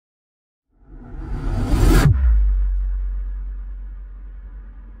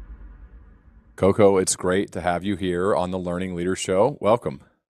Coco, it's great to have you here on the Learning Leader Show. Welcome.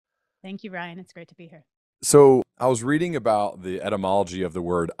 Thank you, Ryan. It's great to be here. So, I was reading about the etymology of the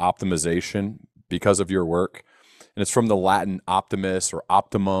word optimization because of your work, and it's from the Latin optimus or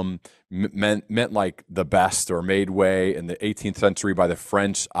optimum, meant like the best or made way in the 18th century by the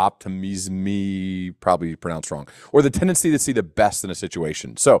French optimisme, probably pronounced wrong, or the tendency to see the best in a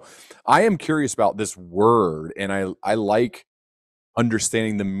situation. So, I am curious about this word, and I like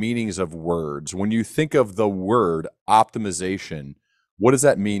understanding the meanings of words. When you think of the word optimization, what does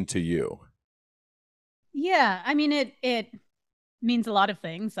that mean to you? Yeah, I mean it means a lot of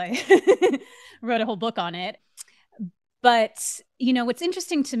things. I wrote a whole book on it. But, what's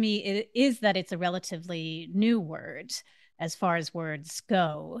interesting to me is that it's a relatively new word as far as words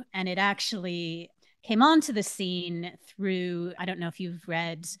go, and it actually came onto the scene through, I don't know if you've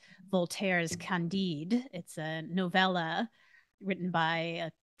read Voltaire's Candide. It's a novella written by a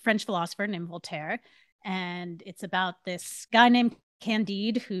French philosopher named Voltaire. And it's about this guy named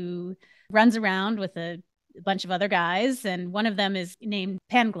Candide who runs around with a bunch of other guys. And one of them is named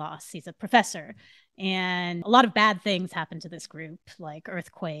Pangloss. He's a professor. And a lot of bad things happen to this group, like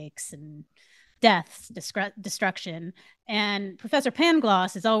earthquakes and deaths, destruction. And Professor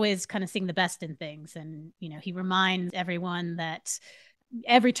Pangloss is always kind of seeing the best in things. And, he reminds everyone that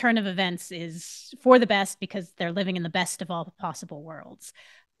every turn of events is for the best because they're living in the best of all possible worlds.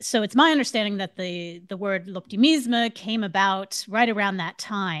 So it's my understanding that the word l'optimisme came about right around that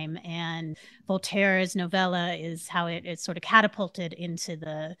time, and Voltaire's novella is how it sort of catapulted into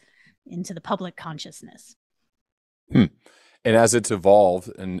the public consciousness. Hmm. And as it's evolved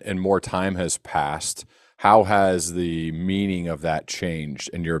and more time has passed, how has the meaning of that changed,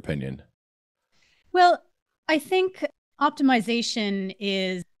 in your opinion? Well, I think optimization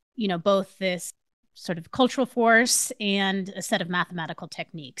is, both this sort of cultural force and a set of mathematical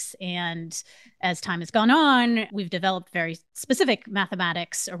techniques. And as time has gone on, we've developed very specific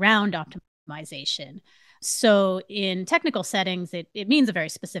mathematics around optimization. So in technical settings, it means a very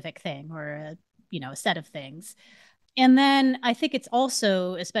specific thing or a set of things. And then I think it's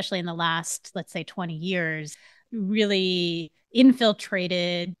also, especially in the last, let's say 20 years, really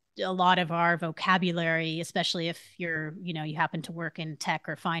infiltrated a lot of our vocabulary, especially if you happen to work in tech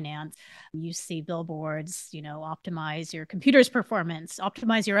or finance. You see billboards, optimize your computer's performance,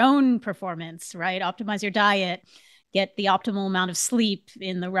 optimize your own performance, right? Optimize your diet, get the optimal amount of sleep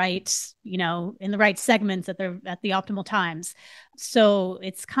in the right, in the right segments at the optimal times. So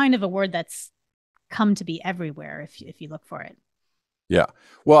it's kind of a word that's come to be everywhere if you look for it. Yeah.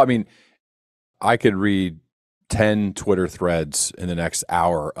 Well, I mean, I could read 10 Twitter threads in the next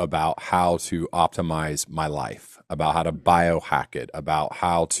hour about how to optimize my life, about how to biohack it, about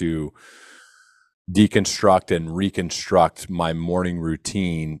how to deconstruct and reconstruct my morning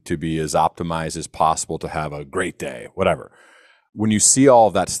routine to be as optimized as possible to have a great day, whatever. When you see all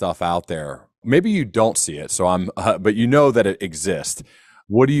of that stuff out there, maybe you don't see it, but you know that it exists.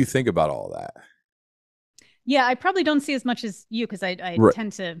 What do you think about all that? Yeah, I probably don't see as much as you because I Right.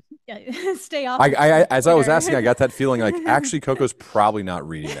 tend to stay off of As I was asking, I Twitter. got that feeling like actually Coco's probably not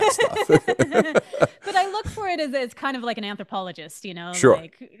reading that stuff. But I look for it as kind of like an anthropologist, Sure.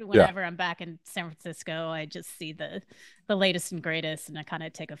 like Yeah. whenever I'm back in San Francisco, I just see the latest and greatest and I kind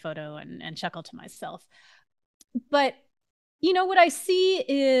of take a photo and chuckle to myself. But what I see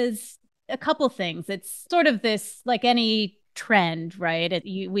is a couple things. It's sort of this like any trend, right?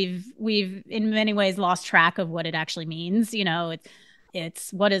 We've in many ways lost track of what it actually means.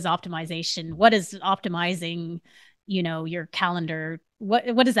 It's what is optimization? What is optimizing? Your calendar.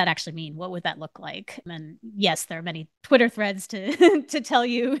 What does that actually mean? What would that look like? And yes, there are many Twitter threads to to tell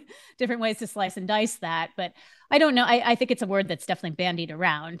you different ways to slice and dice that, but I don't know. I think it's a word that's definitely bandied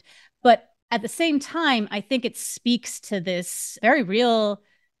around, but at the same time, I think it speaks to this very real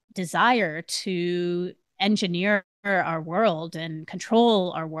desire to engineer our world and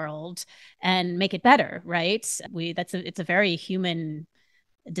control our world and make it better, right? It's a very human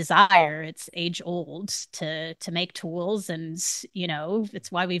desire. It's age old to make tools, and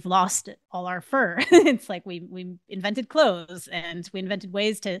it's why we've lost all our fur. It's like we invented clothes and we invented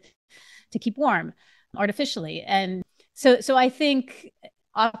ways to keep warm artificially. And so I think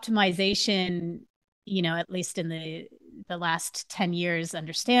optimization, at least in the last 10 years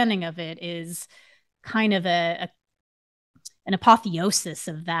understanding of it is kind of an apotheosis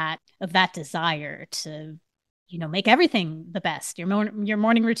of that desire to make everything the best, your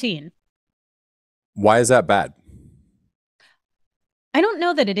morning routine. Why is that bad? I don't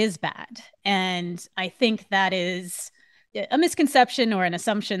know that it is bad, and I think that is a misconception or an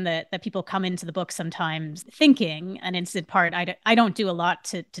assumption that people come into the book sometimes thinking, and it's in part I don't do a lot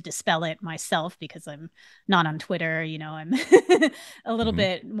to dispel it myself because I'm not on Twitter. I'm a little Hmm.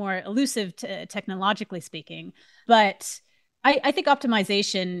 bit more elusive technologically speaking, but I think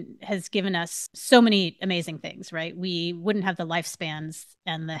optimization has given us so many amazing things, right? We wouldn't have the lifespans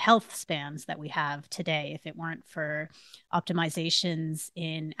and the health spans that we have today if it weren't for optimizations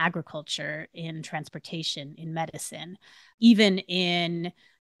in agriculture, in transportation, in medicine, even in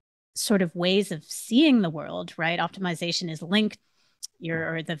sort of ways of seeing the world, right? Optimization is linked,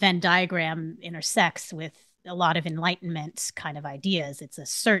 or the Venn diagram intersects with a lot of enlightenment kind of ideas. It's a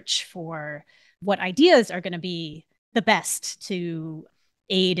search for what ideas are going to be the best to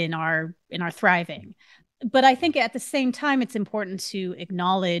aid in our thriving. But I think at the same time, it's important to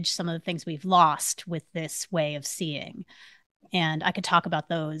acknowledge some of the things we've lost with this way of seeing. And I could talk about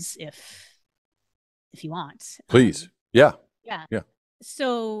those if you want. Please. Yeah. Yeah. Yeah.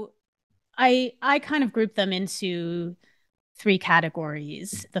 So I kind of group them into three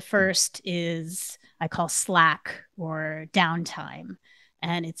categories. The first is I call slack or downtime.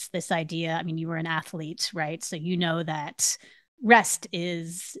 And it's this idea, I mean, you were an athlete, right? So you know that rest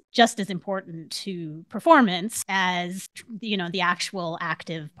is just as important to performance as the actual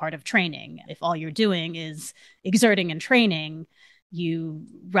active part of training. If all you're doing is exerting and training, you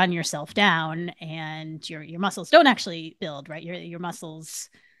run yourself down and your muscles don't actually build, right? Your muscles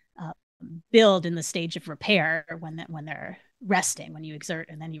uh, build in the stage of repair when they're resting, when you exert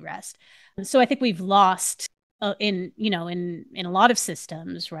and then you rest. So I think we've lost in a lot of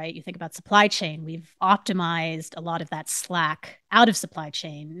systems, right? You think about supply chain, we've optimized a lot of that slack out of supply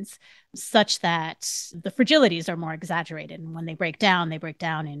chains such that the fragilities are more exaggerated, and when they break down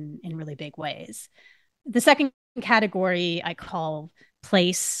in really big ways. The second category I call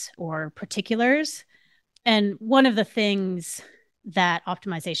place or particulars. And one of the things that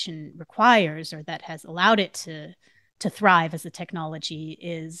optimization requires, or that has allowed it to thrive as a technology,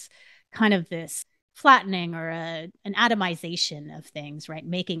 is kind of this flattening or an atomization of things, right?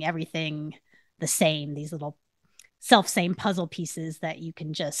 Making everything the same, these little self-same puzzle pieces that you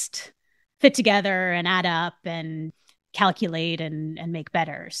can just fit together and add up and calculate and make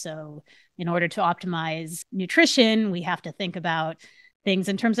better. So in order to optimize nutrition, we have to think about things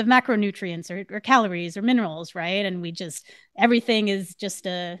in terms of macronutrients or calories or minerals, right? And everything is just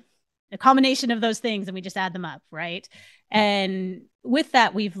a combination of those things and we just add them up, right? And with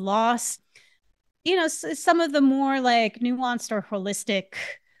that, we've lost, some of the more like nuanced or holistic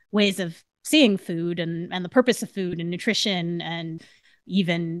ways of seeing food and the purpose of food and nutrition and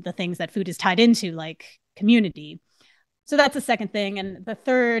even the things that food is tied into, like community. So that's the second thing. And the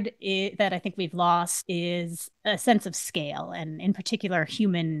third that I think we've lost is a sense of scale, and in particular,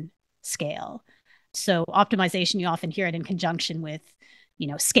 human scale. So optimization, you often hear it in conjunction with,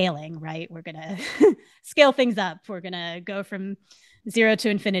 scaling, right? We're going to scale things up. We're going to go from zero to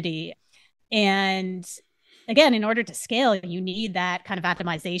infinity. And again, in order to scale, you need that kind of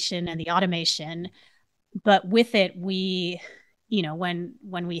atomization and the automation. But with it, when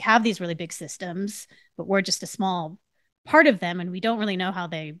we have these really big systems, but we're just a small part of them and we don't really know how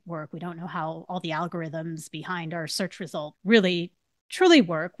they work, we don't know how all the algorithms behind our search result really truly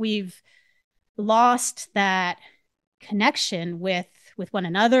work, we've lost that connection with one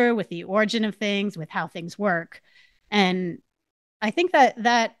another, with the origin of things, with how things work. And I think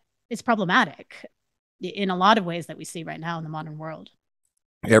that is problematic in a lot of ways that we see right now in the modern world.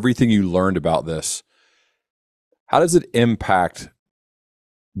 Everything you learned about this, how does it impact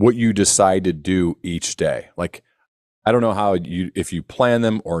what you decide to do each day? Like, I don't know if you plan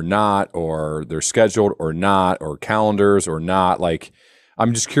them or not, or they're scheduled or not, or calendars or not. Like,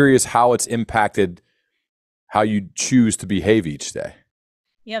 I'm just curious how it's impacted how you choose to behave each day.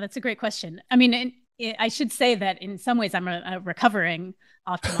 Yeah, that's a great question. I mean, I should say that in some ways I'm a recovering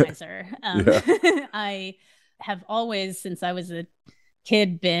optimizer. Yeah. I have always, since I was a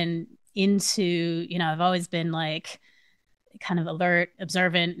kid, been into, I've always been like kind of alert,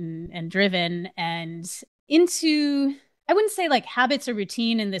 observant, and driven, and into, I wouldn't say like habits or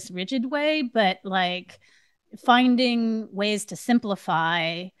routine in this rigid way, but like finding ways to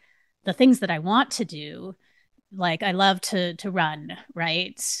simplify the things that I want to do. Like I love to run,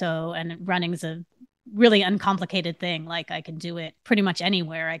 right? So, and running's a really uncomplicated thing. Like I can do it pretty much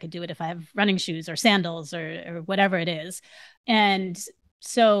anywhere. I could do it if I have running shoes or sandals or whatever it is. And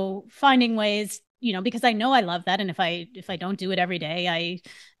so finding ways, because I know I love that, and if I don't do it every day,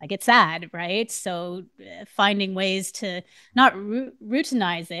 I get sad, right? So finding ways to not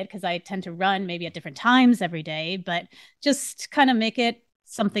routinize it, because I tend to run maybe at different times every day, but just kind of make it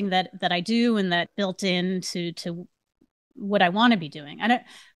something that I do and that built into to what I want to be doing. I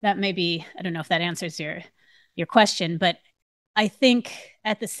don't know if that answers your question, but I think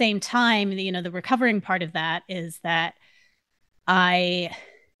at the same time, the recovering part of that is that I,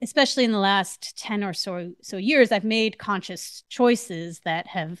 especially in the last 10 or so years, I've made conscious choices that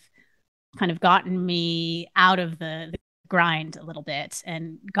have kind of gotten me out of the grind a little bit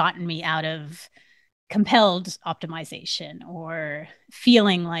and gotten me out of compelled optimization or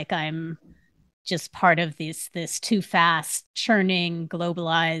feeling like I'm just part of this too fast churning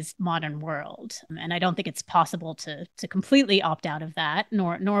globalized modern world. And I don't think it's possible to completely opt out of that,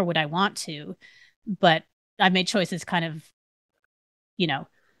 nor would I want to. But I've made choices kind of, you know,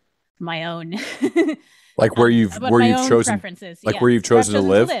 my own Like about where my you've own chosen, preferences. like where Yes, you've where I've chosen to chosen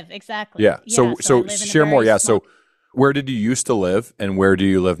to live? live. Exactly. Yeah. Yeah. So I So live in a share more. very Yeah. small. So where did you used to live and where do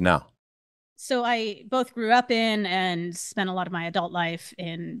you live now? So I both grew up in and spent a lot of my adult life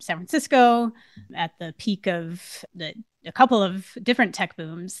in San Francisco at the peak of a couple of different tech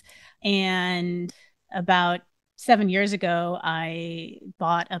booms. And about 7 years ago, I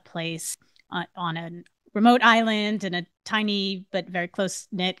bought a place on a remote island in a tiny but very close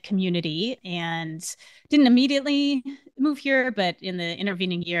knit community and didn't immediately move here, but in the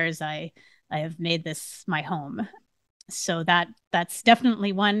intervening years, I have made this my home. So that's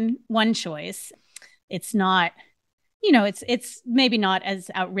definitely one choice. It's not, it's maybe not as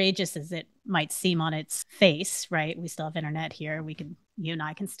outrageous as it might seem on its face, right? We still have internet here. You and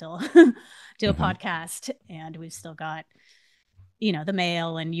I can still do a Hmm. podcast, and we've still got, the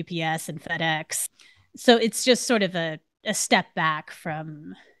mail and UPS and FedEx. So it's just sort of a step back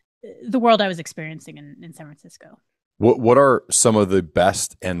from the world I was experiencing in San Francisco. What are some of the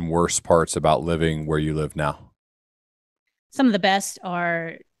best and worst parts about living where you live now? Some of the best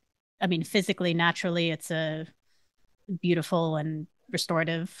are, I mean, physically, naturally, it's a beautiful and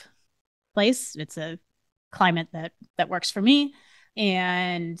restorative place. It's a climate that works for me.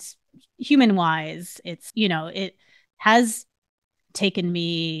 And human wise, it has taken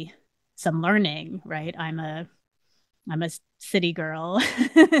me some learning, right? I'm a city girl.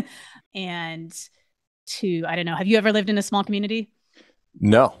 And I don't know, have you ever lived in a small community?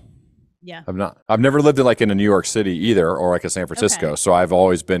 No, Yeah. I've not. I've never lived in like in a New York City either or like a San Francisco. Okay. So I've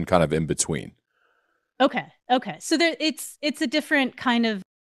always been kind of in between. Okay. Okay. So it's a different kind of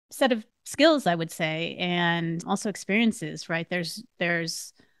set of skills, I would say, and also experiences, right?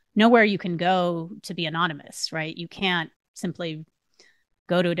 There's nowhere you can go to be anonymous, right? You can't simply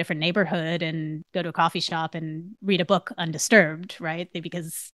go to a different neighborhood and go to a coffee shop and read a book undisturbed, right?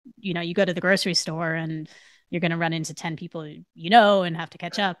 Because you go to the grocery store and you're going to run into 10 people and have to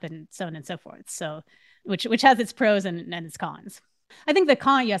catch up and so on and so forth. So which has its pros and its cons. I think the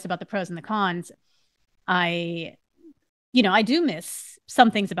con, you asked about the pros and the cons. I I do miss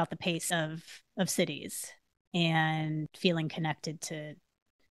some things about the pace of cities and feeling connected to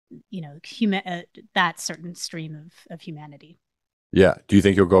that certain stream of humanity. Yeah. Do you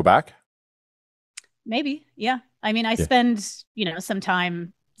think you'll go back? Maybe, yeah. I mean, I Yeah. spend some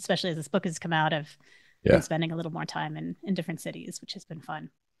time, especially as this book has come out. I've been Yeah. spending a little more time in different cities, which has been fun.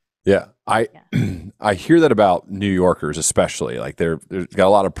 Yeah. Yeah. I hear that about New Yorkers, especially. Like they've got a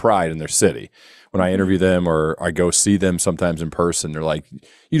lot of pride in their city. When I interview Hmm. them or I go see them sometimes in person, they're like,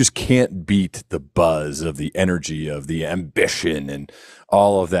 you just can't beat the buzz of the energy of the ambition and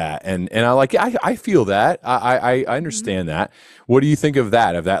all of that. And I feel that. I Hmm. understand that. What do you think of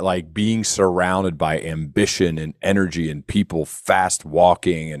that? Of that like being surrounded by ambition and energy and people fast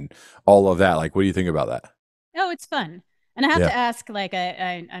walking and all of that? Like, what do you think about that? Oh, it's fun. And I have Yeah. to ask, like,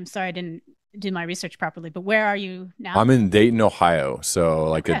 I'm sorry I didn't do my research properly, but where are you I'm now? in Dayton, Ohio, so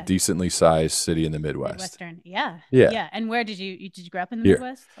like a Okay. decently sized city in the Midwest. Midwestern. Yeah. Yeah, Yeah. And where did you grow up in the here.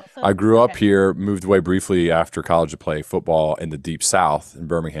 Midwest also? I grew up Okay. here, moved away briefly after college to play football in the deep South in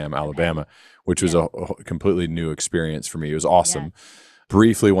Birmingham, Okay. Alabama, which was Yeah. a completely new experience for me. It was Yeah. awesome.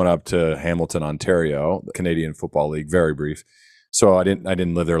 Briefly went up to Hamilton, Ontario, the Canadian Football League, very brief. So I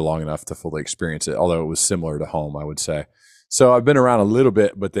didn't live there long enough to fully experience it, although it was similar to home, I would say. So I've been around a little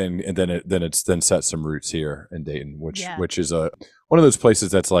bit, but then it's set some roots here in Dayton, which Yeah. which is a one of those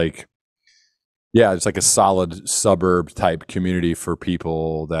places that's like, yeah, it's like a solid suburb type community for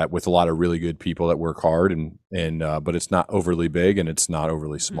people that with a lot of really good people that work hard and but it's not overly big and it's not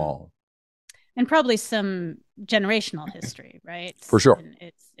overly Mhm. small. And probably some generational history, right? For sure. And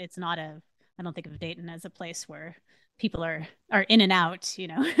it's not I don't think of Dayton as a place where people are in and out.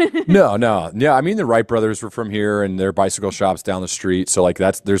 No, no. Yeah, I mean the Wright brothers were from here and their bicycle shops down the street. So like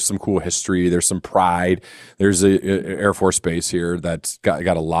there's some cool history, there's some pride. There's a Air Force base here that's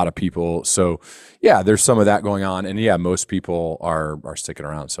got a lot of people. So yeah, there's some of that going on and yeah, most people are sticking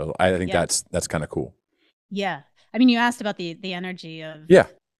around. So I think Yeah. that's kind of cool. Yeah. I mean, you asked about the energy of Yeah.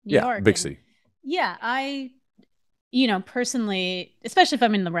 New Yeah. York, Big and city. yeah, personally, especially if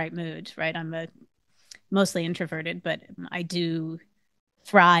I'm in the right mood, right? I'm mostly introverted, but I do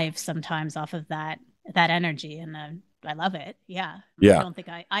thrive sometimes off of that energy, and I love it. Yeah, I Yeah. don't think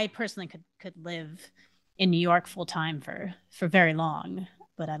I personally could live in New York full time for very long,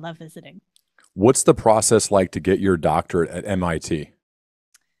 but I love visiting. What's the process like to get your doctorate at MIT?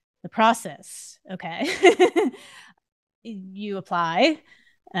 The process, okay. You apply,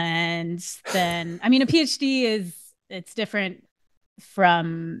 and then I mean a PhD is it's different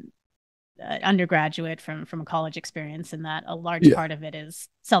from undergraduate from a college experience in that a large Yeah. part of it is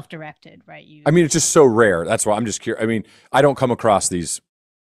self-directed, right? I You mean, it's just so rare. That's why I'm just curious. I mean, I don't come across these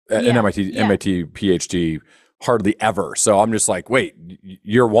an yeah, yeah, MIT PhD hardly ever. So I'm just like, wait,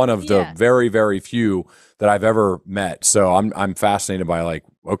 you're one of the yeah. very, very few that I've ever met. So I'm fascinated by like,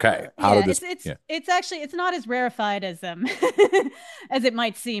 okay, how did Yeah, this? it's Yeah, it's actually it's not as rarefied as as it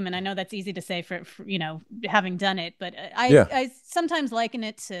might seem, and I know that's easy to say for having done it, but yeah. I sometimes liken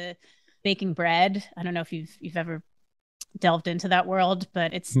it to baking bread. I don't know if you've ever delved into that world,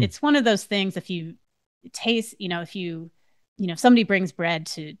 but Hmm. it's one of those things. If you taste, if if somebody brings bread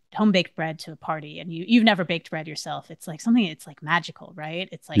to home baked bread to a party and you've never baked bread yourself, it's like something, it's like magical, right?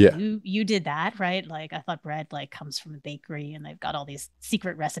 It's like Yeah. you did that, right? Like I thought bread like comes from a bakery and they've got all these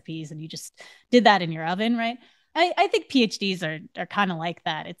secret recipes and you just did that in your oven, right? I think PhDs are kind of like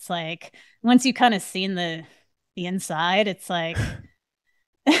that. It's like once you kind of seen the inside, it's like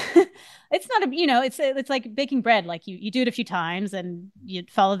it's not it's like baking bread. Like you do it a few times and you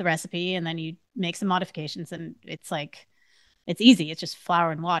follow the recipe and then you make some modifications and it's like it's easy. It's just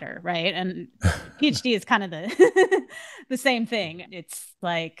flour and water, right? And PhD is kind of the the same thing. It's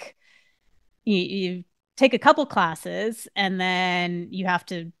like you take a couple classes and then you have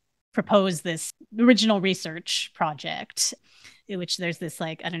to propose this original research project, in which there's this,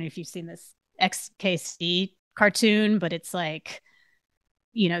 like, I don't know if you've seen this XKC cartoon, but it's like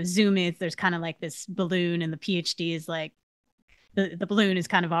zoom is there's kind of like this balloon and the PhD is like the balloon is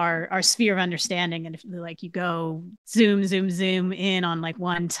kind of our sphere of understanding, and if like you go zoom in on like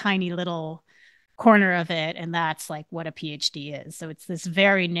one tiny little corner of it, and that's like what a PhD is. So it's this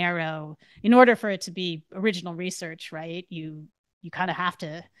very narrow, in order for it to be original research, right? You kind of have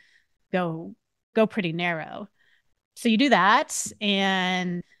to go go pretty narrow. So you do that,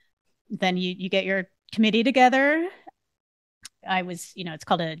 and then you get your committee together. I was, it's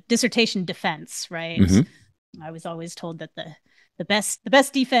called a dissertation defense, right? Hmm. I was always told that the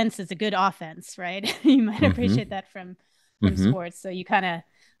best defense is a good offense, right? You might Hmm. appreciate that from Hmm. sports. So you kind of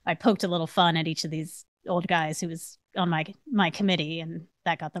I poked a little fun at each of these old guys who was on my committee, and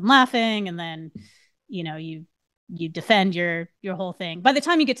that got them laughing. And then you defend your whole thing. By the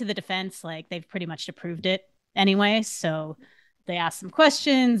time you get to the defense, like they've pretty much approved it anyway. So they ask some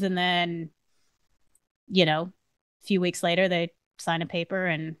questions, and then a few weeks later they sign a paper,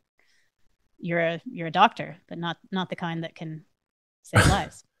 and you're a doctor, but not the kind that can save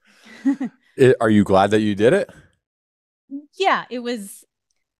lives. Are you glad that you did it? Yeah, it was.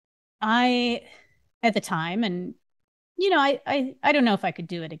 I at the time, and I don't know if I could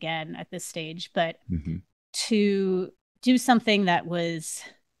do it again at this stage, but Hmm. to do something that was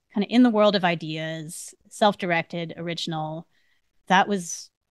kind of in the world of ideas, self-directed, original, that was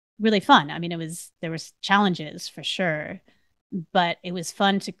really fun. I mean, there was challenges for sure, but it was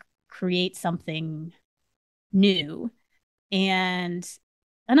fun to create something new. And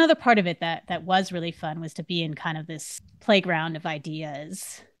another part of it that was really fun was to be in kind of this playground of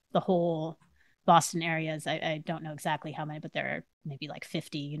ideas. The whole Boston areas, I don't know exactly how many, but there are maybe like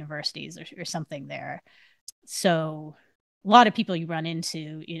 50 universities or something there. So a lot of people you run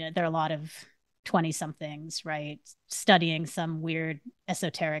into, there are a lot of 20 somethings, right? Studying some weird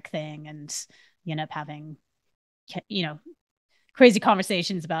esoteric thing, and you end up having, you know, crazy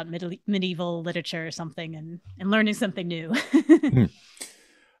conversations about medieval literature or something, and learning something new.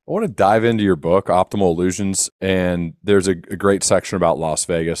 I want to dive into your book, Optimal Illusions, and there's a great section about Las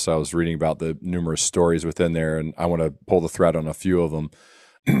Vegas. I was reading about the numerous stories within there, and I want to pull the thread on a few of them.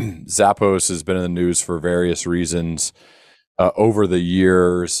 Zappos has been in the news for various reasons over the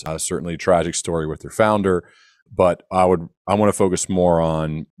years. Certainly, a tragic story with their founder, but I want to focus more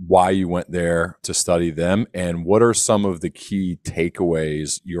on why you went there to study them, and what are some of the key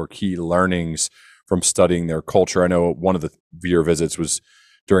takeaways, your key learnings from studying their culture. I know one of your visits was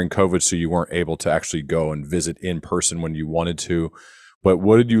during COVID, so you weren't able to actually go and visit in person when you wanted to. But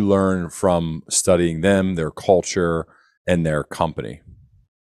what did you learn from studying them, their culture, and their company?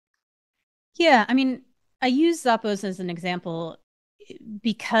 Yeah, I mean, I use Zappos as an example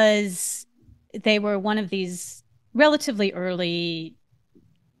because they were one of these. relatively early,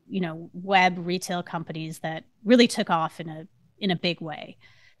 web retail companies that really took off in a big way.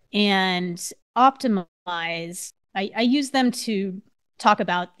 And Optimize, I use them to talk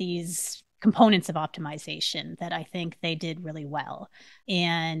about these components of optimization that I think they did really well.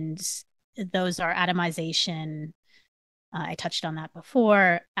 And those are atomization. I touched on that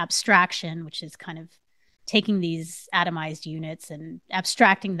before. Abstraction, which is kind of taking these atomized units and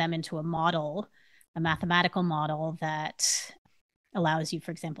abstracting them into a model, a mathematical model that allows you,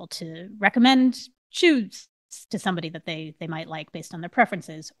 for example, to recommend shoes to somebody that they might like based on their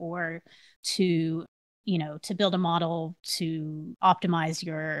preferences, or to to build a model to optimize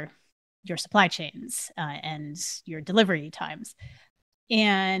your supply chains and your delivery times.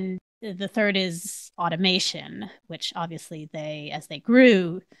 And the third is automation, which obviously as they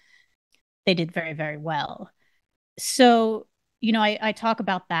grew, they did very, very well. So, I talk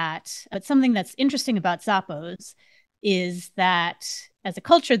about that, but something that's interesting about Zappos is that as a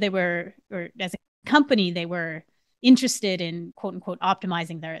culture, or as a company, they were interested in quote unquote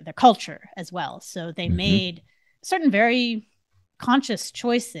optimizing their culture as well. So they made certain very conscious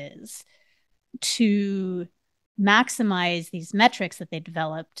choices to maximize these metrics that they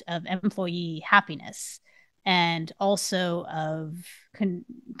developed of employee happiness and also of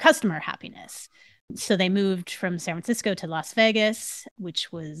customer happiness. So they moved from San Francisco to Las Vegas,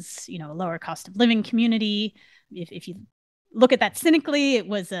 which was, a lower cost of living community. If you look at that cynically, it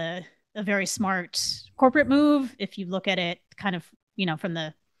was a very smart corporate move. If you look at it kind of, from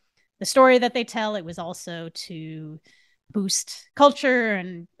the story that they tell, it was also to boost culture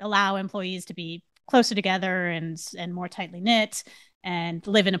and allow employees to be closer together and more tightly knit and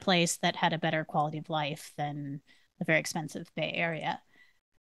live in a place that had a better quality of life than the very expensive Bay Area.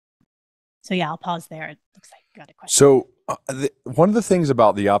 So yeah, I'll pause there. It looks like you got a question. So one of the things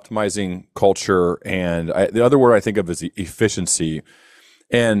about the optimizing culture, and the other word I think of is the efficiency.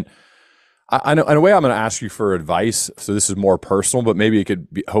 And I know, in a way, I'm going to ask you for advice. So this is more personal, but maybe it could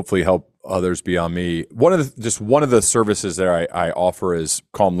hopefully help others beyond me. One of the services that I offer is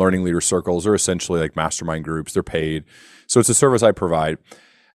called Learning Leader Circles. They're essentially like mastermind groups. They're paid, so it's a service I provide.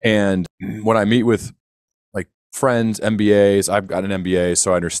 And when I meet with like friends, MBAs, I've got an MBA,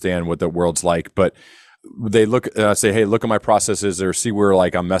 so I understand what the world's like. But they look, say, "Hey, look at my processes," or see where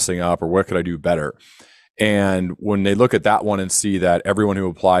like I'm messing up, or what could I do better. And when they look at that one and see that everyone who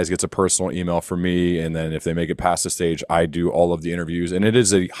applies gets a personal email from me, and then if they make it past the stage, I do all of the interviews, and it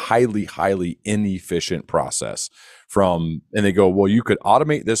is a highly, highly inefficient process. And they go, "Well, you could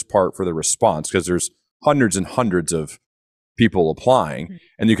automate this part for the response because there's hundreds and hundreds of people applying,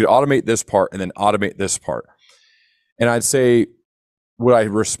 and you could automate this part and then automate this part." And I'd say, what I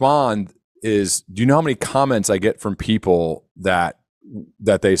respond is, do you know how many comments I get from people that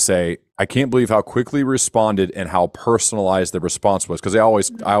they say, "I can't believe how quickly responded and how personalized the response was," because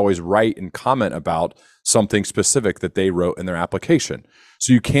I always write and comment about something specific that they wrote in their application.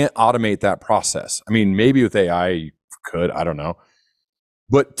 So you can't automate that process. I mean, maybe with AI you could, I don't know.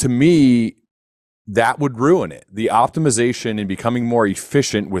 But to me, that would ruin it. The optimization and becoming more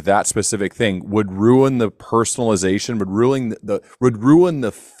efficient with that specific thing would ruin the personalization, would ruin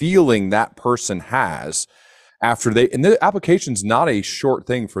the feeling that person has after and the application's not a short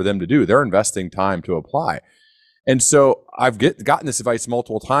thing for them to do. They're investing time to apply. And so I've gotten this advice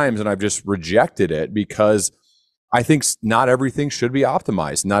multiple times, and I've just rejected it because I think not everything should be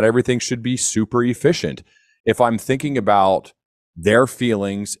optimized. Not everything should be super efficient. If I'm thinking about their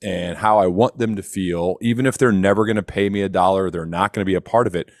feelings and how I want them to feel, even if they're never going to pay me $1, they're not going to be a part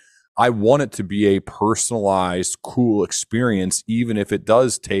of it, I want it to be a personalized, cool experience, even if it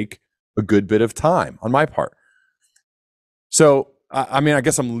does take a good bit of time on my part. So, I mean, I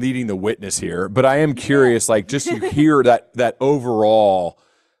guess I'm leading the witness here, but I am curious, like, just you hear that overall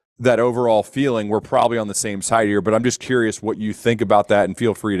feeling. We're probably on the same side here, but I'm just curious what you think about that, and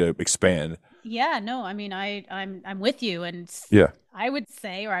feel free to expand. Yeah, no, I mean, I'm with you, and Yeah. I would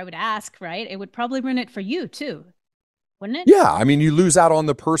say, or I would ask, right? It would probably ruin it for you too, wouldn't it? Yeah, I mean, you lose out on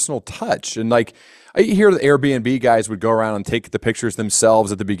the personal touch. And like, I hear the Airbnb guys would go around and take the pictures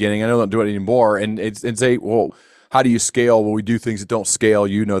themselves at the beginning. I know they don't do it anymore, and say, "Well, how do you scale?" Well, we do things that don't scale.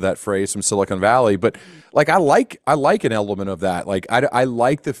 You know that phrase from Silicon Valley. But like, I like an element of that. Like, I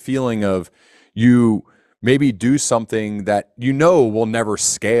like the feeling of you maybe do something that will never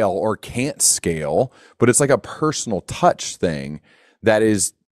scale or can't scale, but it's like a personal touch thing that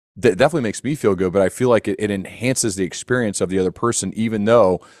definitely makes me feel good. But I feel like it enhances the experience of the other person, even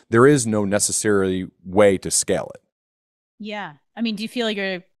though there is no necessarily way to scale it. Yeah. I mean, do you feel like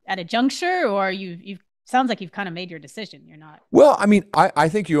you're at a juncture, or you've sounds like you've kind of made your decision? You're not. Well, I mean, I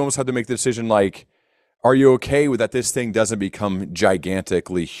think you almost have to make the decision, like, are you okay with that this thing doesn't become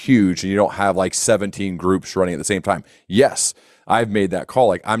gigantically huge and you don't have like 17 groups running at the same time? Yes, I've made that call.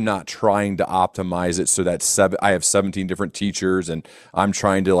 Like I'm not trying to optimize it so that I have 17 different teachers and I'm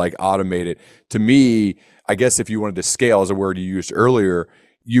trying to like automate it. To me, I guess if you wanted to scale as a word you used earlier,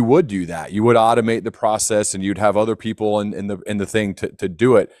 you would do that. You would automate the process and you'd have other people in the thing to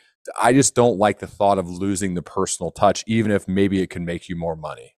do it. I just don't like the thought of losing the personal touch, even if maybe it can make you more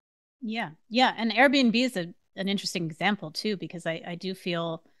money. Yeah. Yeah. And Airbnb is an interesting example too, because I do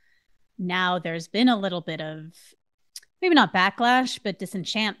feel now there's been a little bit of maybe not backlash, but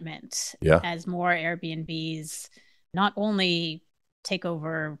disenchantment Yeah. as more Airbnbs not only take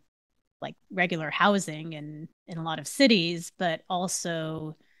over like regular housing in a lot of cities, but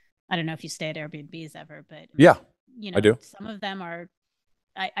also, I don't know if you stay at Airbnbs ever, but Yeah, you I know, do. some of them are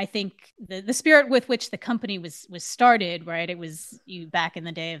I think the spirit with which the company was started, right? It was you back in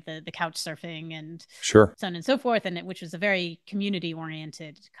the day of the couch surfing and Sure. so on and so forth, and which was a very community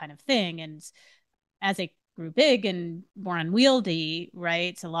oriented kind of thing. And as it grew big and more unwieldy,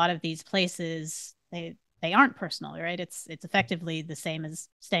 right? A lot of these places they aren't personal, right? It's effectively the same as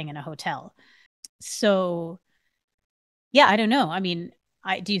staying in a hotel. So yeah, I don't know. I mean,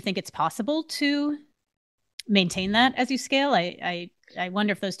 I do you think it's possible to maintain that as you scale? I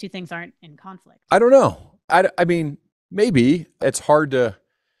wonder if those two things aren't in conflict. I don't know. I mean, maybe it's hard to.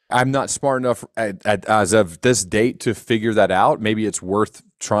 I'm not smart enough as of this date to figure that out. Maybe it's worth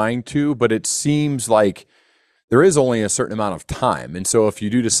trying to, but it seems like there is only a certain amount of time. And so if you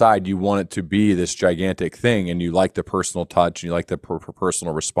do decide you want it to be this gigantic thing and you like the personal touch and you like the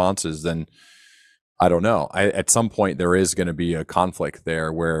personal responses, then I don't know. At some point, there is going to be a conflict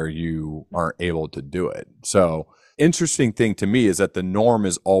there where you aren't able to do it. So, interesting thing to me is that the norm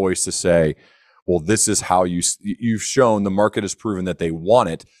is always to say, well, this is how you've shown the market has proven that they want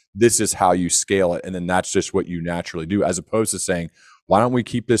it. This is how you scale it. And then that's just what you naturally do, as opposed to saying, why don't we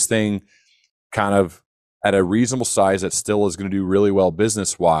keep this thing kind of at a reasonable size that still is going to do really well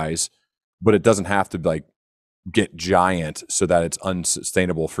business wise, but it doesn't have to like get giant so that it's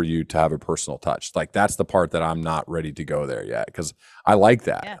unsustainable for you to have a personal touch. Like that's the part that I'm not ready to go there yet because I like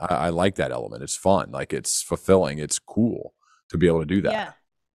that. Yeah. I like that element. It's fun. Like it's fulfilling. It's cool to be able to do that. Yeah.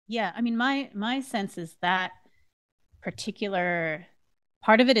 Yeah. I mean, my sense is that particular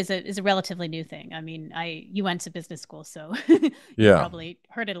part of it is a relatively new thing. I mean, I you went to business school, so you Yeah. probably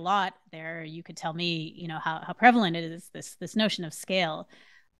heard it a lot there. You could tell me, how prevalent it is this notion of scale.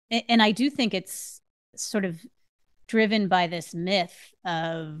 And I do think it's sort of driven by this myth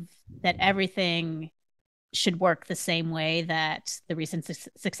of that everything should work the same way that the recent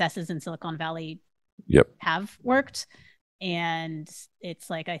successes in Silicon Valley Yep. have worked. And it's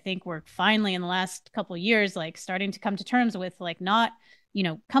like I think we're finally in the last couple of years like starting to come to terms with like not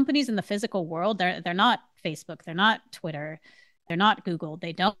companies in the physical world, they're not Facebook, they're not Twitter, they're not Google,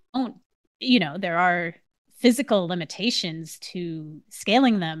 they don't there are physical limitations to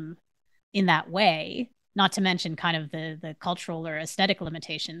scaling them in that way, not to mention kind of the cultural or aesthetic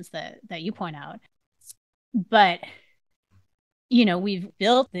limitations that you point out. But we've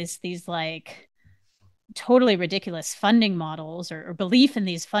built these like totally ridiculous funding models or belief in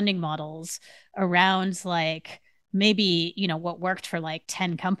these funding models around like maybe what worked for like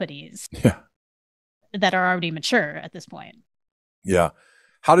 10 companies Yeah. that are already mature at this point. Yeah.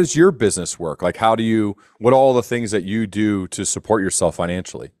 How does your business work? Like, what are all the things that you do to support yourself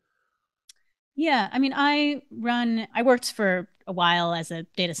financially? Yeah, I mean, I worked for a while as a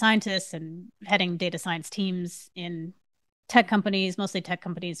data scientist and heading data science teams in tech companies, mostly tech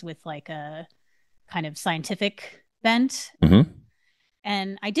companies with like a kind of scientific bent. Mm-hmm.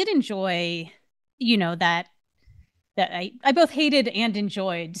 And I did enjoy, that I both hated and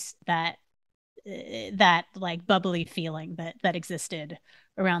enjoyed that like bubbly feeling that existed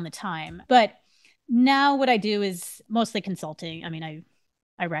around the time. But now what I do is mostly consulting. I mean,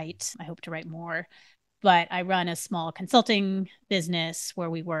 I write. I hope to write more, but I run a small consulting business where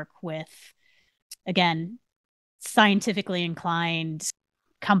we work with, again, scientifically inclined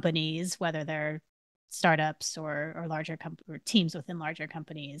companies, whether they're startups or larger or teams within larger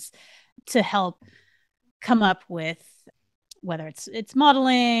companies, to help come up with whether it's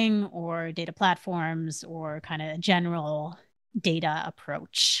modeling or data platforms or kind of a general data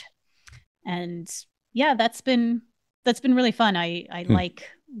approach. And yeah, that's been really fun. I Hmm. like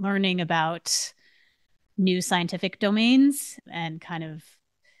learning about new scientific domains and kind of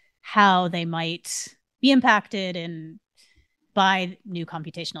how they might be impacted and by new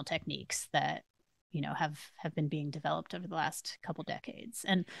computational techniques that have been being developed over the last couple decades.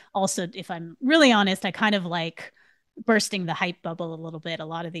 And also, if I'm really honest, I kind of like bursting the hype bubble a little bit. A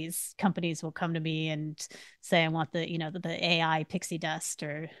lot of these companies will come to me and say, I want the AI pixie dust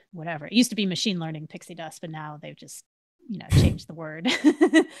or whatever. It used to be machine learning pixie dust, but now they've just, changed the word.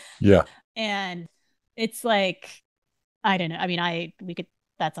 Yeah. And it's like, I don't know. I mean,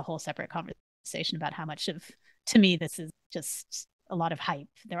 that's a whole separate conversation about how much of, to me, this is just a lot of hype.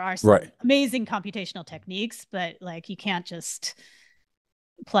 There are some Right. amazing computational techniques, but like you can't just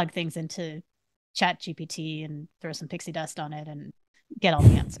plug things into Chat GPT and throw some pixie dust on it and get all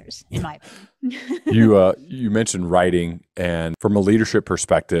the answers, in my opinion. You mentioned writing, and from a leadership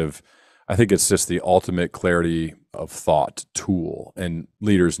perspective, I think it's just the ultimate clarity of thought tool, and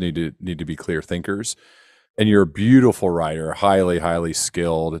leaders need to be clear thinkers. And you're a beautiful writer, highly, highly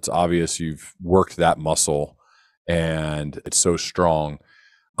skilled. It's obvious you've worked that muscle and it's so strong.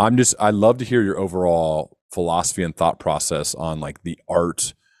 I love to hear your overall philosophy and thought process on like the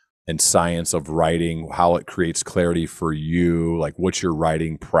art and science of writing, how it creates clarity for you, like what's your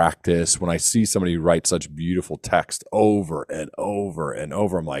writing practice. When I see somebody write such beautiful text over and over and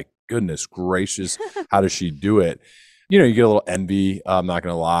over, I'm like, goodness gracious, how does she do it? You get a little envy, I'm not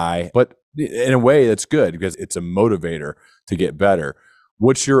going to lie, but in a way that's good because it's a motivator to get better.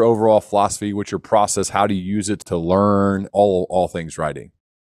 What's your overall philosophy? What's your process? How do you use it to learn all things writing?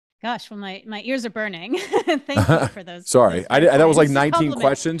 Gosh, well, my ears are burning. Thank you for those. Sorry, that was like 19 compliments.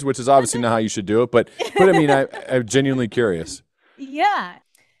 questions, which is obviously not how you should do it. But I mean, I'm genuinely curious. Yeah,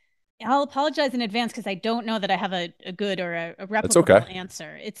 I'll apologize in advance because I don't know that I have a good or a That's replicable okay.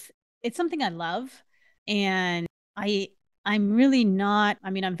 answer. It's something I love, and I'm really not.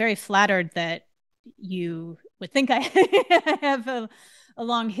 I mean, I'm very flattered that you would think I have a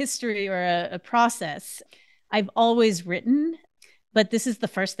long history or a process. I've always written, but this is the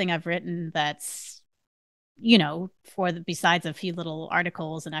first thing I've written that's, besides a few little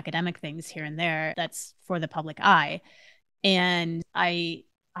articles and academic things here and there, that's for the public eye. And I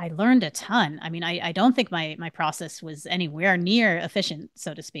learned a ton. I mean, I don't think my process was anywhere near efficient,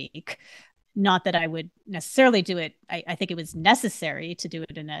 so to speak. Not that I would necessarily do it. I think it was necessary to do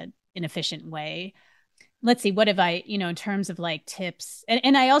it in an efficient way. Let's see, what have I, in terms of like tips?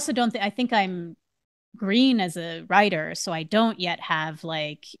 And I also don't think, I think I'm green as a writer, so I don't yet have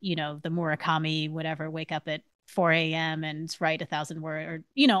like, the Murakami, whatever, wake up at 4 a.m. and write 1,000 words,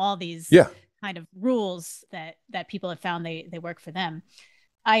 or, all these Yeah. kind of rules that people have found they work for them.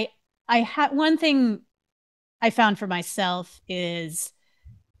 I had one thing I found for myself is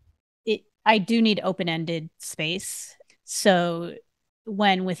I do need open-ended space. So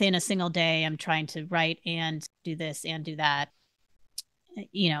when within a single day I'm trying to write and do this and do that,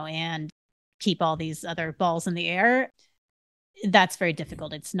 and keep all these other balls in the air, that's very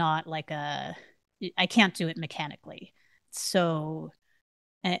difficult. It's not like I can't do it mechanically. So,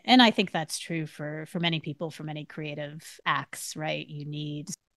 and I think that's true for many people, for many creative acts, right? You need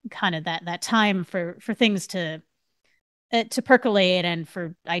kind of that time for things to percolate and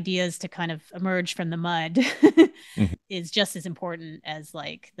for ideas to kind of emerge from the mud Mhm. is just as important as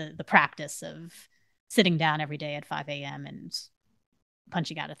like the practice of sitting down every day at 5 a.m. and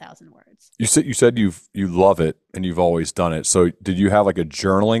punching out 1,000 words. You said you love it and you've always done it. So did you have like a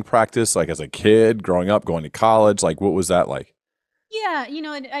journaling practice, like as a kid, growing up, going to college? Like what was that like? Yeah,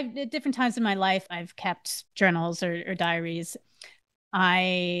 at different times in my life, I've kept journals or diaries.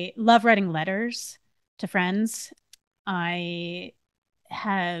 I love writing letters to friends. I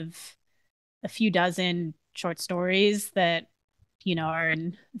have a few dozen short stories that are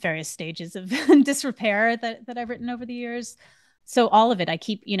in various stages of disrepair that I've written over the years. So all of it, I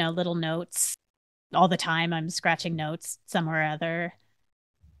keep little notes all the time. I'm scratching notes somewhere or other.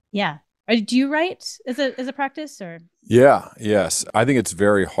 Yeah. Do you write as a practice or? Yeah, yes. I think it's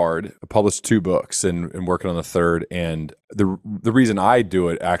very hard. I published 2 books and working on the third. And the reason I do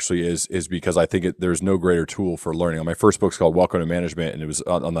it actually is because I think there's no greater tool for learning. My first book's called Welcome to Management, and it was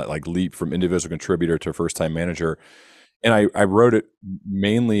on that like leap from individual contributor to first time manager. And I wrote it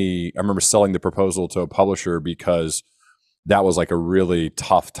mainly. I remember selling the proposal to a publisher because that was like a really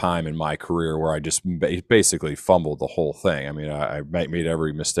tough time in my career where I just basically fumbled the whole thing. I mean, I made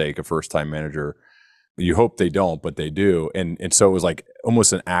every mistake a first time manager. You hope they don't, but they do. And so it was like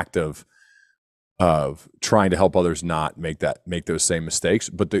almost an act of trying to help others not make those same mistakes.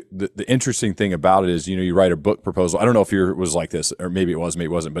 But the interesting thing about it is, you write a book proposal. I don't know if yours was like this, or maybe it was, maybe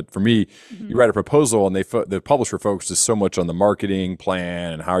it wasn't. But for me, Mhm. you write a proposal, and the publisher focuses so much on the marketing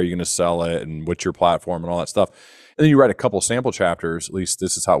plan and how are you going to sell it and what's your platform and all that stuff. And then you write a couple sample chapters. At least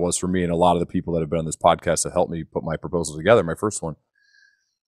this is how it was for me, and a lot of the people that have been on this podcast that helped me put my proposal together. My first one.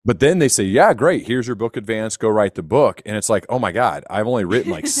 But then they say, yeah, great. Here's your book advance. Go write the book. And it's like, oh my God, I've only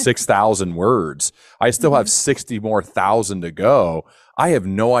written like 6,000 words. I still have Mm-hmm. 60 more thousand to go. I have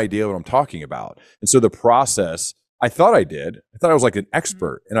no idea what I'm talking about. And so the process, I thought I did. I thought I was like an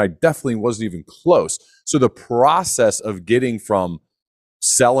expert, and I definitely wasn't even close. So the process of getting from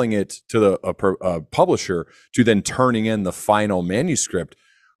selling it to a publisher to then turning in the final manuscript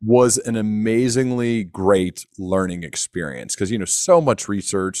was an amazingly great learning experience, because so much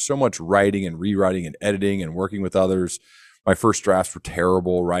research, so much writing and rewriting and editing and working with others. My first drafts were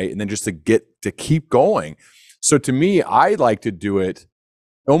terrible, right? And then just to keep going. So to me, I like to do it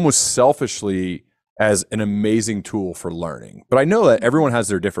almost selfishly as an amazing tool for learning. But I know that everyone has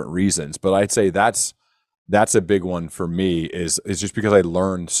their different reasons, but I'd say that's a big one for me, is just because I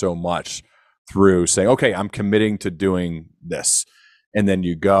learned so much through saying, okay, I'm committing to doing this. And then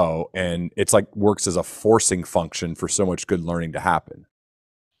you go, and it's like works as a forcing function for so much good learning to happen.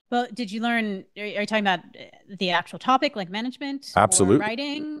 Well, did you learn, are you talking about the actual topic, like management or Absolutely.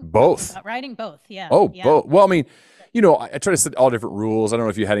 writing? Both. About writing? Both. Yeah. Oh, Yeah. both. Well, I mean, I try to set all different rules. I don't know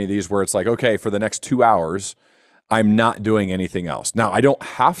if you had any of these where it's like, okay, for the next 2 hours, I'm not doing anything else. Now, I don't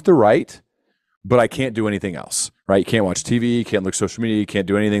have to write, but I can't do anything else, right? You can't watch TV, you can't look social media, you can't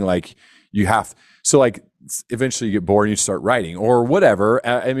do anything. Like you have, so like eventually you get bored and you start writing or whatever.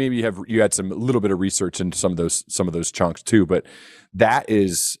 And maybe you had some a little bit of research into some of those chunks too. But that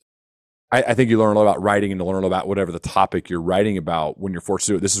is, I think you learn a lot about writing and to learn about whatever the topic you're writing about when you're forced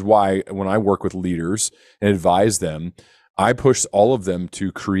to do it. This is why when I work with leaders and advise them, I push all of them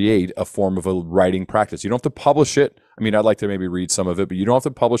to create a form of a writing practice. You don't have to publish it. I mean, I'd like to maybe read some of it, but you don't have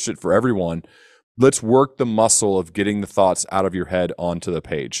to publish it for everyone. Let's work the muscle of getting the thoughts out of your head onto the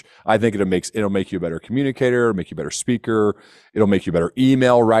page. I think it'll make you a better communicator, it'll make you a better speaker, it'll make you a better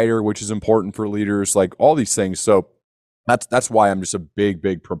email writer, which is important for leaders, like all these things. So that's why I'm just a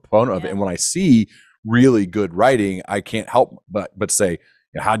big proponent of it. And when I see really good writing, I can't help but say,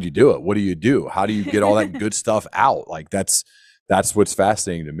 how do you do it? What do you do? How do you get all that good stuff out? Like that's what's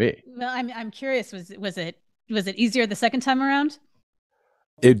fascinating to me. Well, I'm curious. Was it easier the second time around?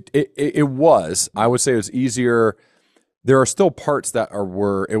 It was. I would say it was easier. There are still parts that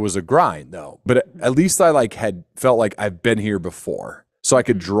were it was a grind though, but at least I had felt like I've been here before. So I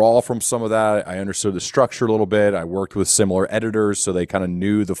could draw from some of that. I understood the structure a little bit. I worked with similar editors, so they kind of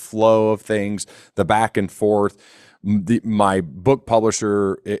knew the flow of things, the back and forth. My book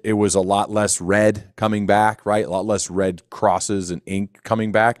publisher, it was a lot less red coming back, right? A lot less red crosses and ink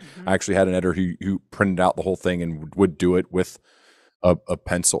coming back. I actually had an editor who printed out the whole thing and would do it with a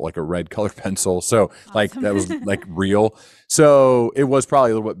pencil, like a red colored pencil. So Awesome. that was like real. So it was probably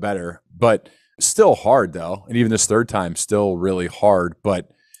a little bit better, but still hard though. And even this third time, still really hard.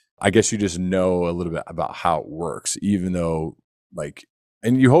 But I guess you just know a little bit about how it works, even though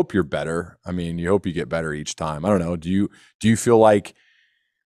and you hope you're better. I mean, you hope you get better each time. I don't know. Do you feel like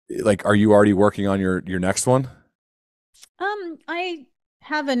are you already working on your next one? I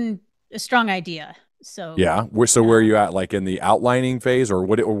have a strong idea. So Yeah. Where are you at? Like in the outlining phase, or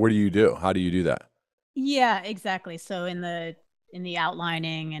what do you do? How do you do that? yeah, exactly. So in the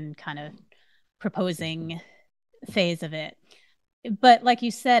outlining and kind of proposing phase of it. But like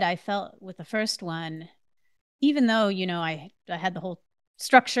you said, I felt with the first one, even though, I had the whole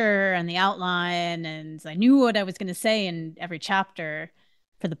structure and the outline and I knew what I was going to say in every chapter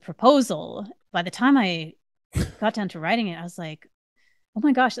for the proposal, by the time I got down to writing it, I was like, oh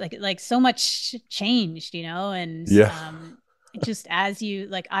my gosh, like so much changed, and Yeah. just as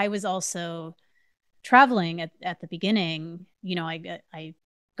I was also traveling at the beginning, I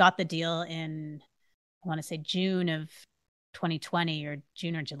got the deal in, I want to say June of 2020 or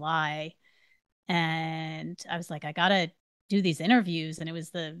June or July. And I was like, I gotta do these interviews. And it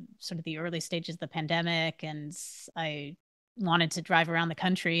was the sort of the early stages of the pandemic. And I wanted to drive around the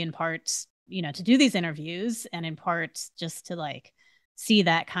country in parts, to do these interviews, and in parts just to see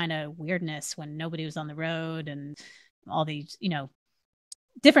that kind of weirdness when nobody was on the road, and all these,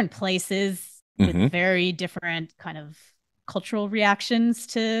 different places with Mm-hmm. very different kind of cultural reactions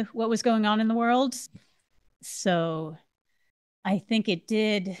to what was going on in the world. So I think it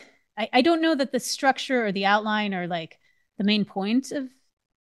did. I don't know that the structure or the outline or the main point of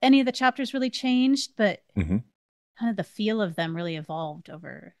any of the chapters really changed, but Mm-hmm. kind of the feel of them really evolved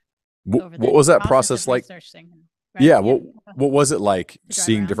over What the was that process process of like? researching. Right? Yeah. Yeah. What was it like To drive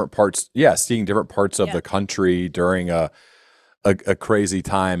seeing around. different parts? Yeah, seeing different parts of Yeah. the country during a crazy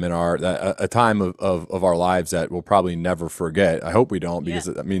time in a time of our lives that we'll probably never forget. I hope we don't, Yeah.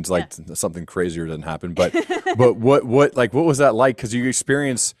 because that means Yeah. something crazier doesn't happen. But what was that like? Because you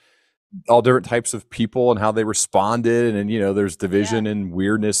experience all different types of people and how they responded. And, there's Yeah. division and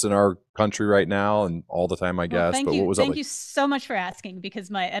weirdness in our country right now and all the time, I Well, guess. thank But what you. was that Thank like? you so much for asking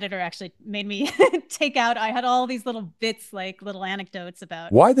because my editor actually made me take out. I had all these little bits, like little anecdotes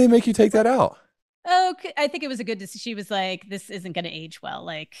about Why'd they make you take what. that out? Oh, I think it was a good decision. She was like, "This isn't going to age well.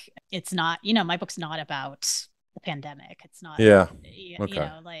 Like, it's not. My book's not about the pandemic. It's not. Yeah.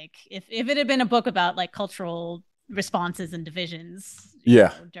 Okay. Like if it had been a book about like cultural responses and divisions,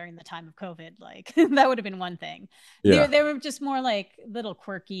 Yeah. during the time of COVID, like that would have been one thing. Yeah. There were just more like little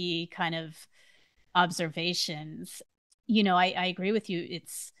quirky kind of observations. I agree with you.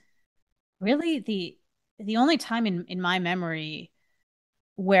 It's really the only time in my memory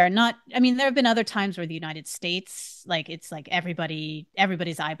where not I mean there have been other times where the United States, like it's like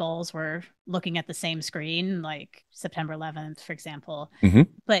everybody's eyeballs were looking at the same screen, like September 11th, for example. Hmm.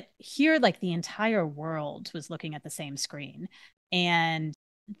 But here, like the entire world was looking at the same screen, and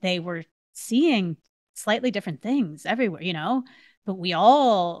they were seeing slightly different things everywhere, but we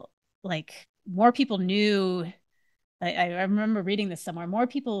all, like, more people knew. I remember reading this somewhere. More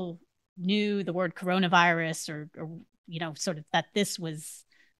people knew the word coronavirus, or sort of that this was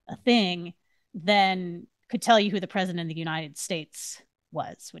a thing, than could tell you who the president of the United States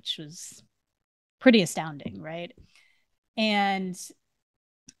was, which was pretty astounding, right? And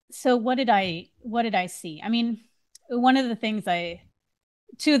so what did I see? I mean, one of the things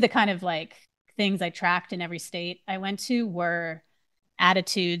two of the kind of like things I tracked in every state I went to were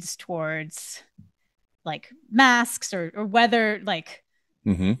attitudes towards like masks, or whether, like,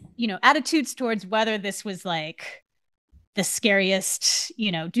 Hmm. attitudes towards whether this was like the scariest,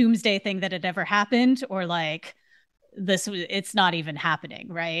 doomsday thing that had ever happened, or like it's not even happening,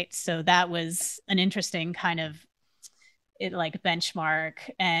 right? So that was an interesting kind of like benchmark.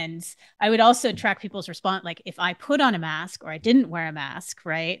 And I would also track people's response, like if I put on a mask or I didn't wear a mask,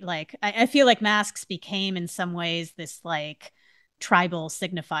 right? Like I feel like masks became in some ways this like tribal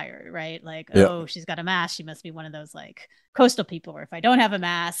signifier, right? Like, Yeah. oh, she's got a mask, she must be one of those like coastal people. Or if I don't have a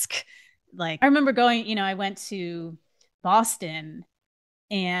mask, like I remember going, I went to Boston,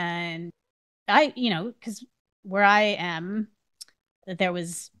 and because where I am, there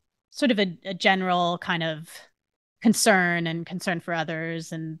was sort of a general kind of concern for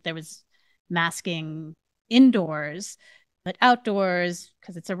others, and there was masking indoors, but outdoors,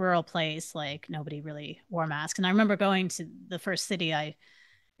 because it's a rural place, like nobody really wore masks. And I remember going to the first city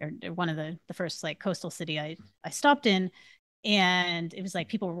or one of the first like coastal city I stopped in, and it was like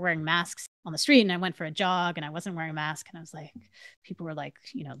people were wearing masks on the street, and I went for a jog and I wasn't wearing a mask, and I was like, people were like,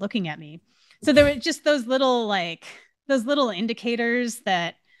 looking at me. So there were just those little indicators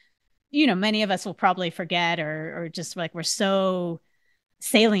that, many of us will probably forget, or just like we're so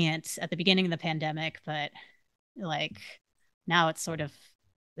salient at the beginning of the pandemic, but like now it's sort of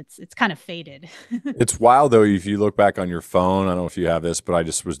it's kind of faded. It's wild though if you look back on your phone. I don't know if you have this, but I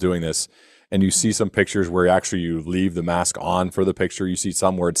just was doing this, and you see some pictures where actually you leave the mask on for the picture. You see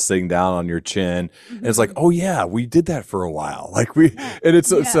some where it's sitting down on your chin, and it's like, Mm-hmm. oh yeah, we did that for a while. Like we, Yeah, and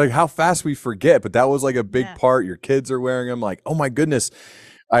it's yeah, like how fast we forget. But that was like a big yeah. part. Your kids are wearing them. Like, oh my goodness,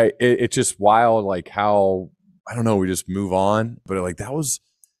 it's just wild. Like how, I don't know. We just move on, but like that was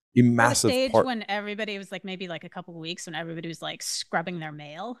a Or the massive stage part. when everybody was like, maybe like a couple of weeks, when everybody was like scrubbing their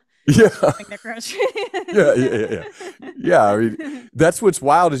mail, Yeah. scrubbing their groceries. Yeah, yeah, yeah, yeah. Yeah, I mean, that's what's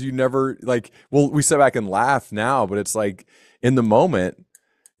wild is you never like. Well, we sit back and laugh now, but it's like in the moment.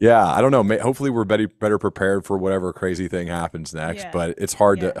 Yeah, I don't know. Hopefully, we're better prepared for whatever crazy thing happens next. Yeah, But it's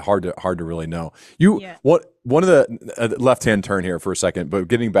hard yeah, to really know. You yeah. what one of the left hand turn here for a second, but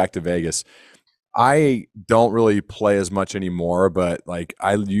getting back to Vegas, I don't really play as much anymore. But like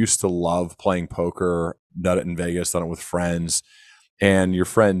I used to love playing poker. Done it in Vegas. Done it with friends. And your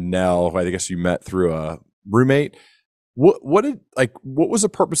friend Nell, I guess you met through a roommate. What was the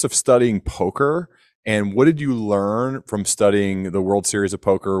purpose of studying poker, and what did you learn from studying the World Series of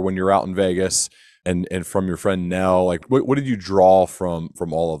Poker when you're out in Vegas, and from your friend Nell? Like what did you draw from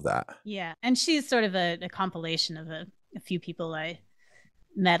all of that? Yeah. And she's sort of a compilation of a few people I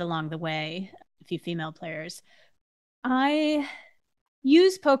met along the way, a few female players. I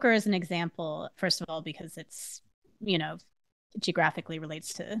use poker as an example, first of all, because it's, you know, geographically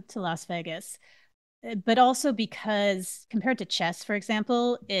relates to Las Vegas, but also because compared to chess, for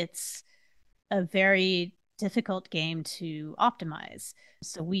example, it's a very difficult game to optimize.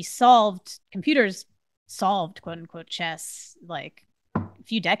 So computers solved quote unquote chess like a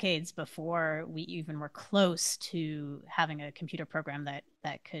few decades before we even were close to having a computer program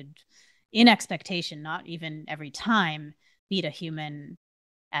that could, in expectation, not even every time, beat a human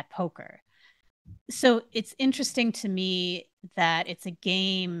at poker. So it's interesting to me that it's a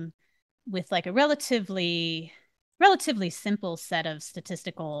game with like a relatively simple set of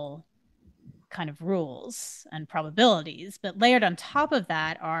statistical kind of rules and probabilities, but layered on top of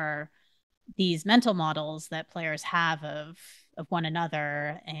that are these mental models that players have of one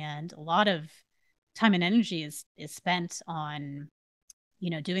another, and a lot of time and energy is spent on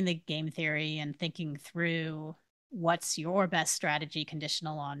doing the game theory and thinking through what's your best strategy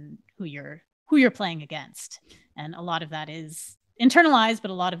conditional on who you're playing against. And a lot of that is internalized,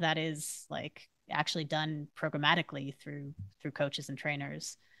 but a lot of that is like actually done programmatically through coaches and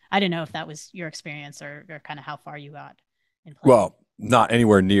trainers. I don't know if that was your experience, or kind of how far you got in playing. Well, not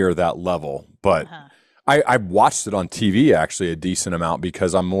anywhere near that level, but Uh-huh. I watched it on TV actually a decent amount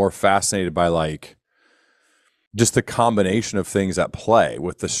because I'm more fascinated by like just the combination of things at play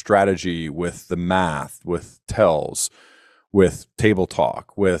with the strategy, with the math, with tells, with table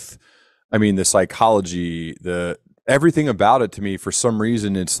talk, with, I mean, the psychology, the everything about it to me. For some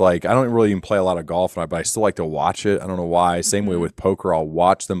reason, it's like I don't really even play a lot of golf, but I still like to watch it. I don't know why. Same way Mm-hmm. with poker, I'll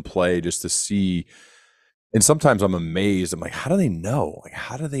watch them play just to see. And sometimes I'm amazed. I'm like, how do they know? Like,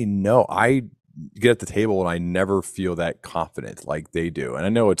 how do they know? I get at the table and I never feel that confident like they do. And I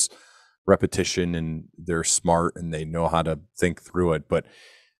know it's repetition and they're smart and they know how to think through it, but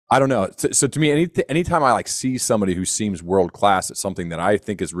I don't know. So to me, anytime I like see somebody who seems world class at something that I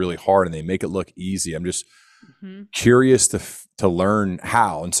think is really hard and they make it look easy, I'm just Mm-hmm. curious to learn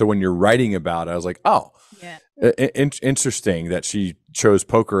how. And so when you're writing about it, I was like, oh, Yeah. interesting that she chose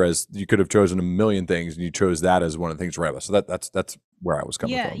poker. As you could have chosen a million things and you chose that as one of the things to write about. So that's where I was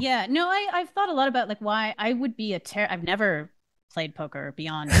coming Yeah, from. yeah. No, I've thought a lot about like why I would be I've never played poker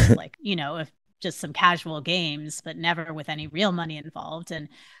beyond like, if just some casual games, but never with any real money involved. And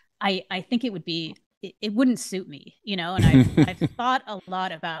I think it would be it wouldn't suit me, and I've thought a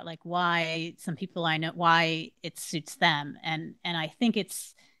lot about like why some people I know why it suits them. And I think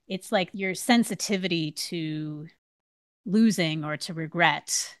it's like your sensitivity to losing or to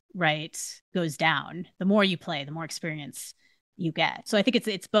regret, right, goes down. The more you play, the more experience you get. So I think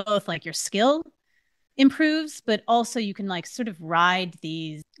it's both like your skill improves, but also you can like sort of ride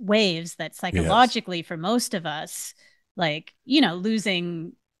these waves that Yes. psychologically for most of us, like,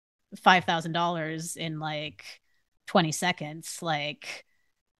 losing $5,000 in like 20 seconds, like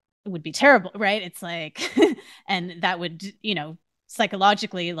would be terrible, right? It's like, and that would,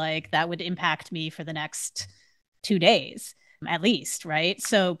 psychologically, like that would impact me for the next 2 days at least, right?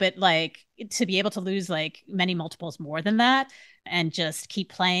 So, but like to be able to lose like many multiples more than that and just keep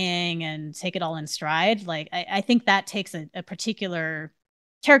playing and take it all in stride, like I think that takes a particular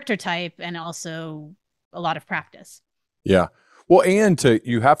character type and also a lot of practice. Yeah. Well, and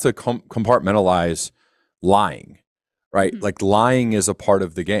you have to compartmentalize lying, right? Mm-hmm. Like lying is a part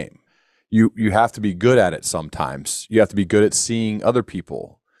of the game. You have to be good at it sometimes. You have to be good at seeing other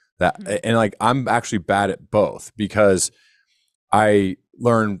people that, Mm-hmm. and like I'm actually bad at both because I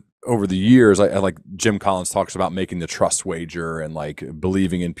learned over the years, I like Jim Collins talks about making the trust wager and like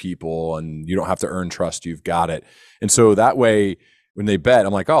believing in people, and you don't have to earn trust, you've got it. And so that way, when they bet,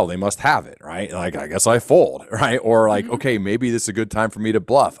 I'm like, oh, they must have it, right? Like, I guess I fold, right? Or like, Mm-hmm. okay, maybe this is a good time for me to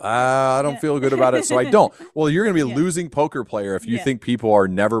bluff. I don't Yeah. feel good about it, so I don't. Well, you're going to be a Yeah. losing poker player if you Yeah. think people are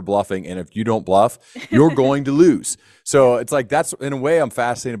never bluffing, and if you don't bluff, you're going to lose. Yeah. So it's like that's in a way I'm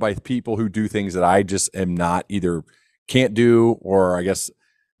fascinated by people who do things that I just am not either can't do or I guess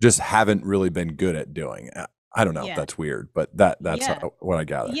just haven't really been good at doing. I don't know if Yeah. that's weird, but that's Yeah. what I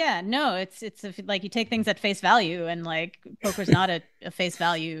gather. Yeah, no, it's like you take things at face value, and like poker's not a face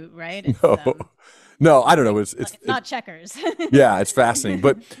value, right? It's No, no, I it's don't know. like It's it's not checkers. yeah, it's fascinating.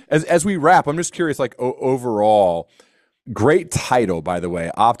 But as we wrap, I'm just curious, like overall, great title, by the way.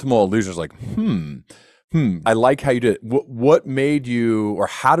 Optimal Illusions. Like, I like how you did it. What made you, or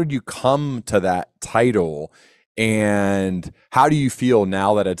how did you come to that title? And how do you feel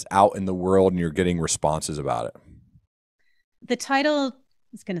now that it's out in the world and you're getting responses about it? The title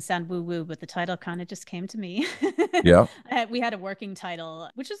is going to sound woo woo, but the title kind of just came to me. Yeah. We had a working title,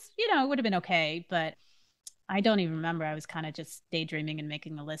 which is, it would have been okay, but I don't even remember. I was kind of just daydreaming and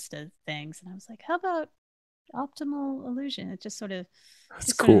making a list of things, and I was like, how about optimal illusion? It That's just sort of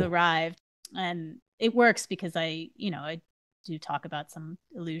cool. arrived, and it works because I do talk about some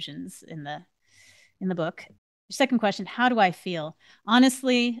illusions in the book. Second question, how do I feel?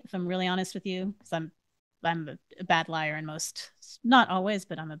 Honestly, if I'm really honest with you, because I'm a bad liar in most, not always,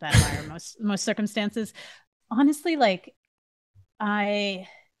 but I'm a bad liar in most circumstances. Honestly, like I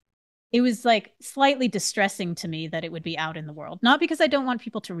it was like slightly distressing to me that it would be out in the world. Not because I don't want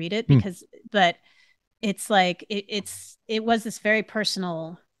people to read it, Hmm. but it's like it was this very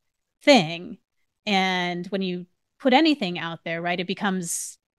personal thing. And when you put anything out there, right,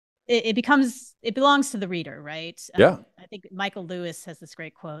 it belongs to the reader, right? Yeah. I think Michael Lewis has this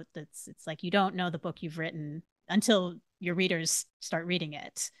great quote that's it's like you don't know the book you've written until your readers start reading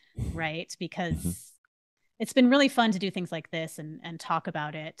it, right? Mhm. Because it's been really fun to do things like this and talk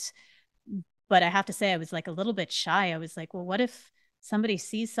about it. But I have to say I was like a little bit shy. I was like, well, what if somebody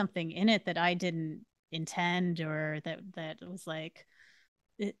sees something in it that I didn't intend, or that was like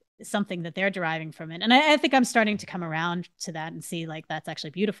something that they're deriving from it. And I think I'm starting to come around to that and see like that's actually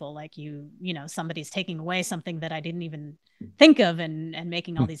beautiful. Like somebody's taking away something that I didn't even think of, and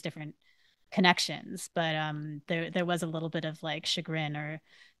making all these different connections. But there was a little bit of like chagrin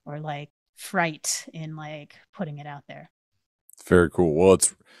or like fright in like putting it out there. Very cool. Well,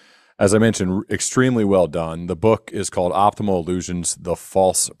 it's, as I mentioned, extremely well done. The book is called Optimal Illusions: The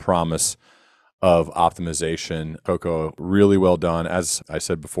False Promise of Optimization. Coco, really well done. As I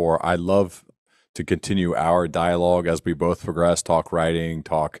said before, I love to continue our dialogue as we both progress, talk writing,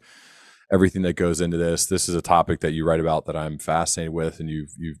 talk everything that goes into this. This is a topic that you write about that I'm fascinated with, and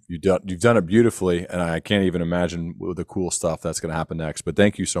you've done it beautifully, and I can't even imagine the cool stuff that's going to happen next. But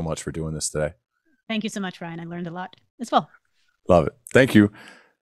thank you so much for doing this today. Thank you so much, Ryan. I learned a lot as well. Love it. Thank you.